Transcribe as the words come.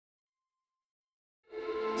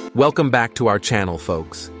Welcome back to our channel,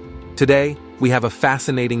 folks. Today, we have a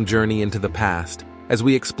fascinating journey into the past as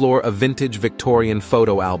we explore a vintage Victorian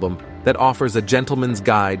photo album that offers a gentleman's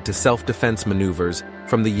guide to self-defense maneuvers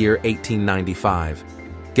from the year 1895.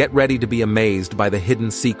 Get ready to be amazed by the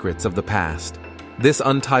hidden secrets of the past. This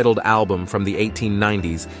untitled album from the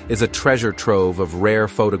 1890s is a treasure trove of rare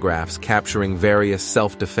photographs capturing various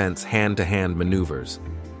self-defense hand-to-hand maneuvers.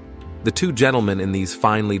 The two gentlemen in these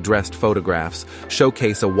finely dressed photographs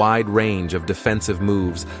showcase a wide range of defensive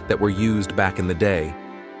moves that were used back in the day.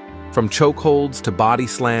 From chokeholds to body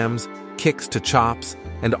slams, kicks to chops,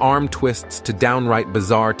 and arm twists to downright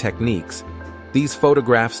bizarre techniques, these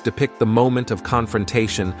photographs depict the moment of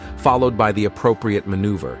confrontation followed by the appropriate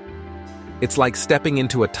maneuver. It's like stepping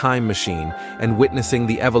into a time machine and witnessing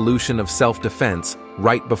the evolution of self-defense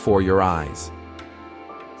right before your eyes.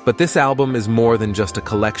 But this album is more than just a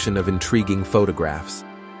collection of intriguing photographs.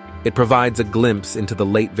 It provides a glimpse into the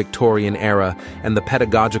late Victorian era and the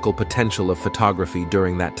pedagogical potential of photography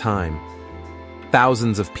during that time.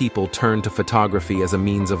 Thousands of people turned to photography as a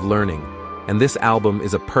means of learning, and this album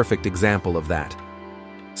is a perfect example of that.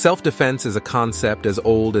 Self-defense is a concept as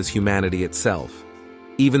old as humanity itself.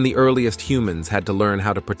 Even the earliest humans had to learn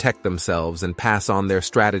how to protect themselves and pass on their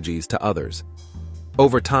strategies to others.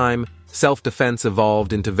 Over time, self-defense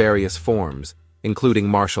evolved into various forms, including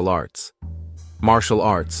martial arts. Martial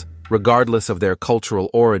arts, regardless of their cultural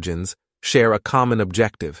origins, share a common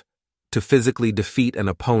objective: to physically defeat an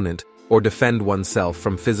opponent or defend oneself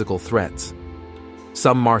from physical threats.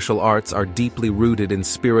 Some martial arts are deeply rooted in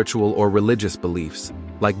spiritual or religious beliefs,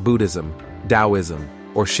 like Buddhism, Taoism,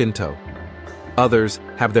 or Shinto. Others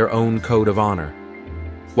have their own code of honor.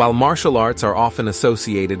 While martial arts are often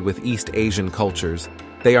associated with East Asian cultures,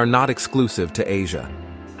 they are not exclusive to Asia.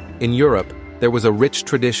 In Europe, there was a rich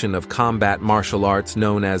tradition of combat martial arts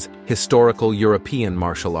known as historical European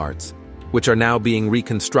martial arts, which are now being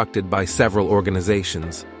reconstructed by several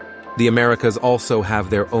organizations. The Americas also have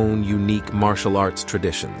their own unique martial arts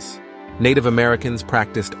traditions. Native Americans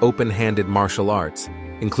practiced open-handed martial arts,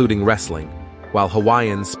 including wrestling, while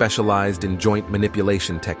Hawaiians specialized in joint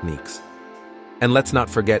manipulation techniques. And let's not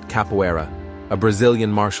forget capoeira, a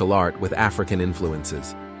Brazilian martial art with African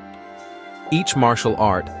influences. Each martial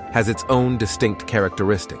art has its own distinct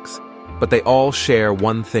characteristics, but they all share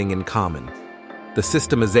one thing in common: the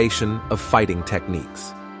systemization of fighting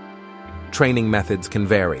techniques. Training methods can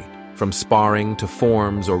vary, from sparring to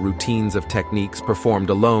forms or routines of techniques performed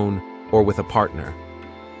alone or with a partner.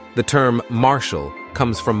 The term martial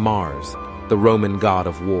comes from Mars, the Roman god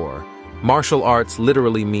of war. Martial arts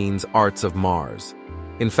literally means arts of Mars.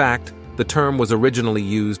 In fact, the term was originally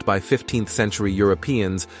used by 15th century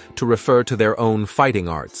Europeans to refer to their own fighting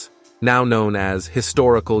arts, now known as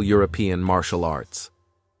historical European martial arts.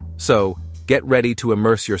 So, get ready to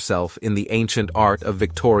immerse yourself in the ancient art of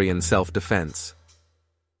Victorian self-defense.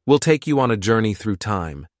 We'll take you on a journey through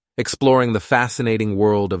time, exploring the fascinating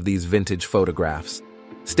world of these vintage photographs.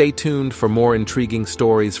 Stay tuned for more intriguing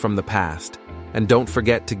stories from the past, and don't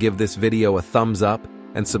forget to give this video a thumbs up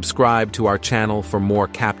and subscribe to our channel for more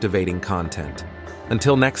captivating content.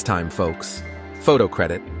 Until next time, folks. Photo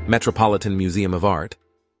credit, Metropolitan Museum of Art.